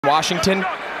Washington,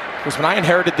 because when I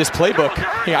inherited this playbook,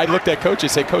 I looked at coach and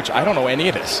said, Coach, I don't know any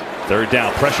of this. Third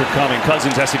down, pressure coming.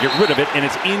 Cousins has to get rid of it, and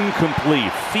it's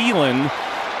incomplete. Thielen.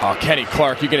 Oh, Kenny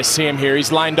Clark, you're going to see him here.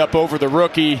 He's lined up over the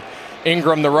rookie,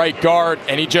 Ingram, the right guard,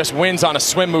 and he just wins on a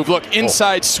swim move. Look,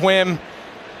 inside swim.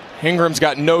 Ingram's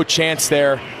got no chance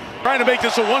there. Trying to make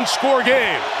this a one-score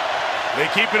game. They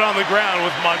keep it on the ground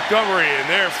with Montgomery, and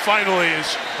there finally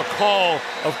is a call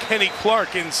of Kenny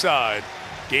Clark inside.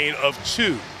 Gain of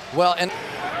 2. Well, and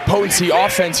potency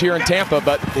offense here in Tampa,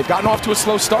 but they've gotten off to a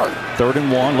slow start. 3rd and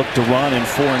 1, look to run, and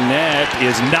Fournette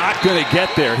is not going to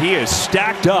get there. He is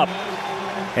stacked up,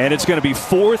 and it's going to be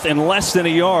 4th and less than a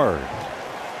yard.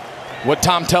 What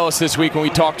Tom tell us this week when we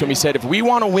talked to him, he said, if we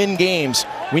want to win games,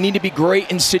 we need to be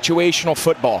great in situational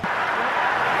football.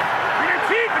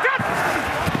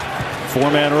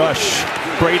 4-man rush.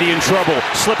 Brady in trouble.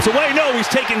 Slips away. No, he's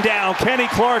taken down. Kenny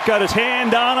Clark got his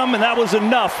hand on him, and that was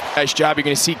enough. Nice job. You're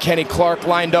going to see Kenny Clark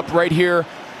lined up right here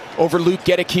over Luke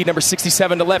Gedeke, number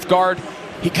 67, to left guard.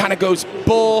 He kind of goes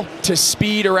bull to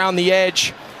speed around the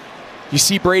edge. You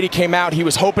see Brady came out. He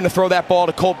was hoping to throw that ball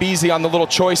to Cole Beasley on the little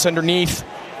choice underneath.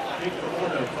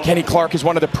 Kenny Clark is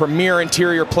one of the premier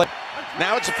interior players.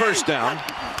 Now it's a first down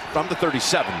from the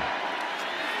 37.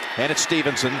 And it's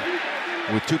Stevenson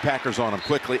with 2 Packers on him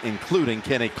quickly, including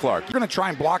Kenny Clark. You're going to try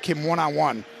and block him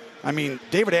one-on-one. I mean,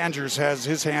 David Andrews has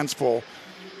his hands full.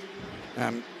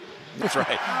 That's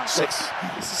right. 6.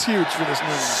 This is huge for this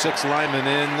move. 6 linemen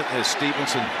in as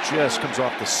Stevenson just comes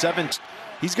off the 7th.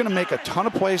 He's going to make a ton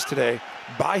of plays today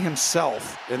by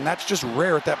himself, and that's just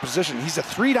rare at that position. He's a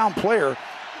 3-down player,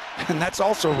 and that's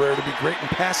also rare to be great in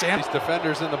pass and. These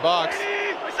defenders in the box.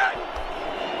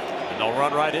 And they'll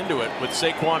run right into it with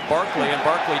Saquon Barkley, and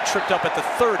Barkley tricked up at the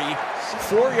 30.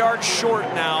 4 yards short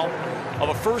now of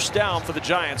a first down for the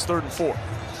Giants, 3rd and 4.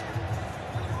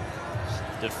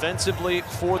 Defensively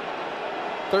for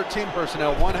 13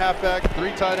 personnel, 1 halfback,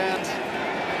 3 tight ends.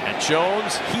 And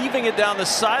Jones heaving it down the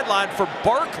sideline for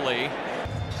Barkley.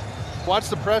 Watch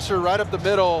the pressure right up the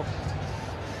middle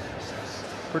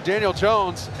for Daniel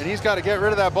Jones, and he's got to get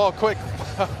rid of that ball quick.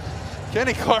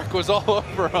 Kenny Clark was all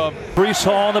over him. Breece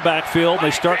Hall in the backfield.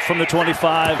 They start from the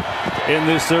 25 in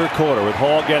this 3rd quarter with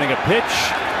Hall getting a pitch,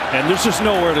 and there's just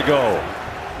nowhere to go.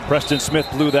 Preston Smith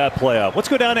blew that play up. Let's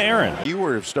go down to Aaron. You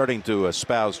were starting to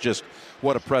espouse just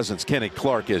what a presence Kenny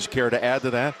Clark is. Care to add to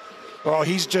that? Well,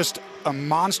 he's just a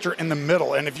monster in the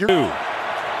middle, and if you're. Here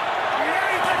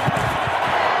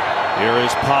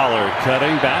is Pollard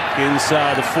cutting back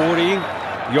inside the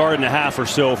 40-yard and a half or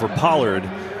so for Pollard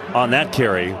on that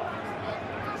carry.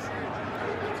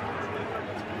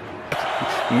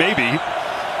 Maybe.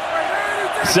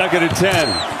 2nd and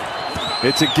 10.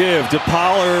 It's a give to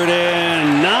Pollard,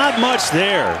 and not much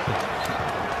there.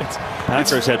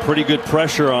 Packers had pretty good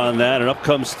pressure on that, and up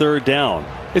comes 3rd down.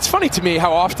 It's funny to me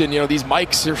how often, these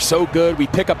mics are so good. We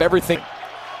pick up everything.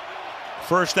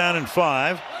 1st down and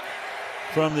 5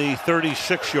 from the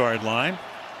 36-yard line.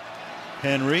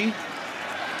 Henry.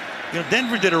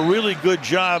 Denver did a really good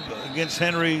job against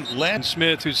Henry last.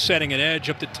 Smith, who's setting an edge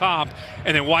up the top,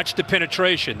 and then watch the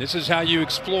penetration. This is how you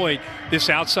exploit this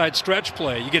outside stretch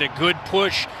play. You get a good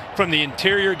push from the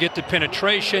interior, get the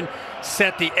penetration,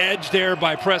 set the edge there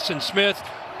by Preston Smith,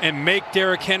 and make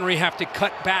Derrick Henry have to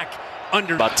cut back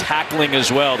under. About tackling as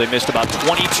well. They missed about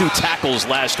 22 tackles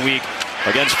last week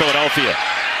against Philadelphia.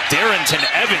 Darrington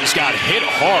Evans got hit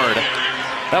hard.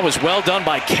 That was well done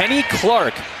by Kenny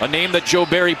Clark, a name that Joe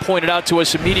Barry pointed out to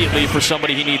us immediately for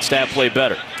somebody he needs to have play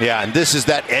better. Yeah, and this is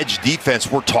that edge defense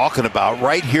we're talking about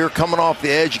right here, coming off the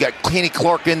edge. You got Kenny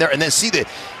Clark in there, and then see the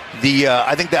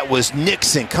I think that was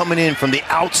Nixon coming in from the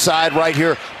outside right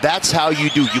here. That's how you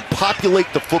do. You populate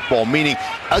the football, meaning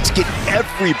let's get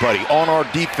everybody on our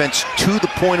defense to the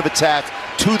point of attack,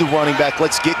 to the running back.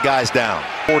 Let's get guys down.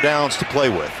 4 downs to play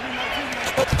with.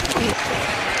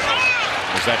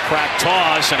 There's that crack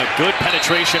toss and a good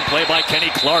penetration play by Kenny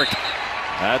Clark.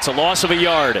 That's a loss of a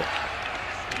yard.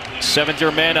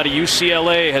 7th-year man out of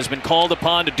UCLA has been called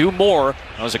upon to do more.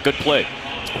 That was a good play.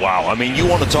 Wow, I mean, you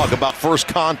want to talk about first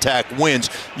contact wins.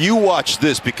 You watch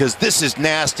this because this is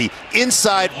nasty.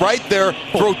 Inside right there,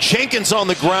 throw Jenkins on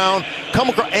the ground, come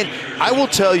across, and I will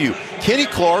tell you, Kenny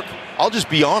Clark, I'll just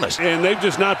be honest. And they've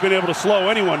just not been able to slow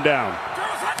anyone down.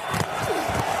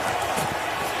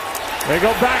 They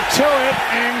go back to it,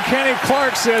 and Kenny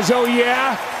Clark says, oh,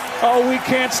 yeah? Oh, we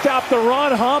can't stop the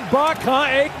run, huh, Buck, huh,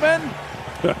 Aikman?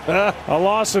 A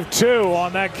loss of 2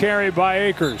 on that carry by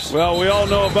Akers. Well, we all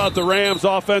know about the Rams'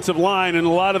 offensive line and a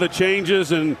lot of the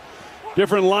changes and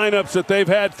different lineups that they've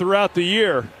had throughout the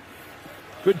year.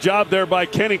 Good job there by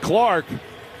Kenny Clark.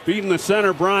 beating the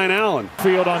center, Brian Allen.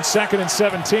 Field on 2nd and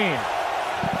 17.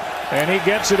 And he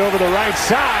gets it over the right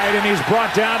side, and he's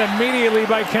brought down immediately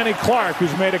by Kenny Clark,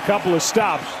 who's made a couple of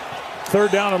stops.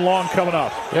 3rd down and long coming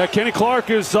up. Yeah, Kenny Clark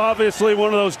is obviously one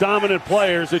of those dominant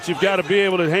players that you've got to be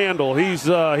able to handle. He's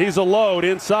a load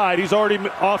inside. He's already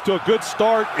off to a good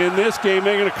start in this game,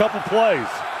 making a couple plays.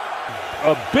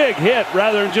 A big hit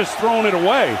rather than just throwing it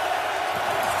away.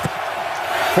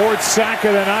 4th sack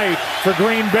of the night for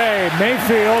Green Bay.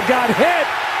 Mayfield got hit,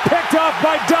 picked off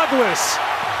by Douglas.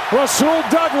 Rasul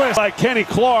Douglas. By Kenny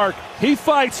Clark, he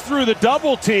fights through the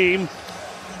double team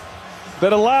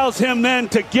that allows him then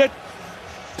to get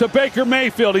to Baker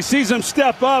Mayfield. He sees him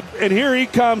step up, and here he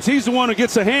comes. He's the one who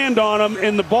gets a hand on him,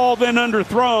 and the ball then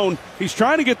underthrown. He's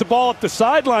trying to get the ball up the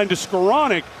sideline to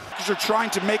Skoranek. They're trying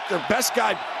to make their best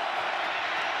guy.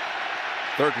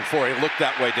 3rd and 4. He looked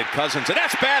that way, did Cousins, and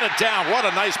that's batted down. What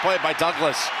a nice play by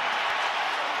Douglas.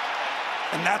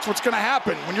 And that's what's going to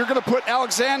happen. When you're going to put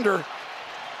Alexander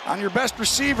on your best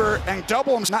receiver and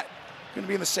double him, he's not going to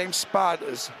be in the same spot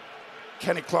as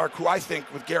Kenny Clark, who I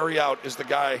think with Gary out is the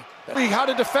guy. How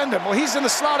to defend him? Well, he's in the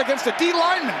slot against the D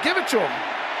lineman. Give it to him.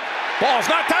 Ball's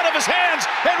knocked out of his hands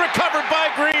and recovered by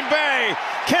Green Bay.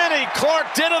 Kenny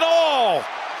Clark did it all.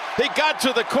 He got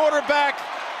to the quarterback,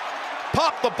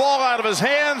 popped the ball out of his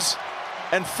hands,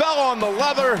 and fell on the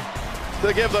leather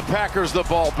to give the Packers the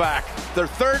ball back. Their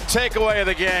 3rd takeaway of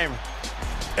the game.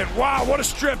 And wow, what a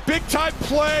strip. Big time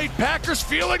play. Packers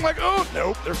feeling like, oh,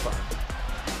 nope, they're fine.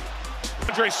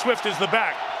 Andre Swift is the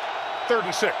back. 3rd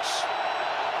and 6.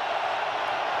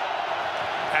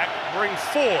 Pack bring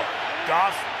 4.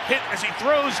 Goff hit as he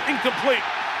throws, incomplete.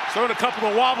 Throwing a couple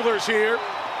of wobblers here.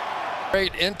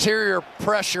 Great interior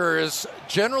pressure is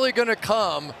generally going to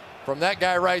come from that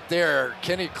guy right there,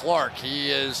 Kenny Clark. He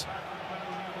has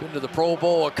been to the Pro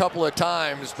Bowl a couple of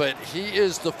times, but he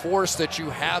is the force that you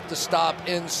have to stop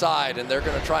inside, and they're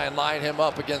going to try and line him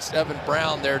up against Evan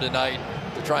Brown there tonight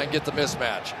to try and get the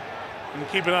mismatch. And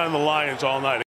keep an eye on the Lions all night.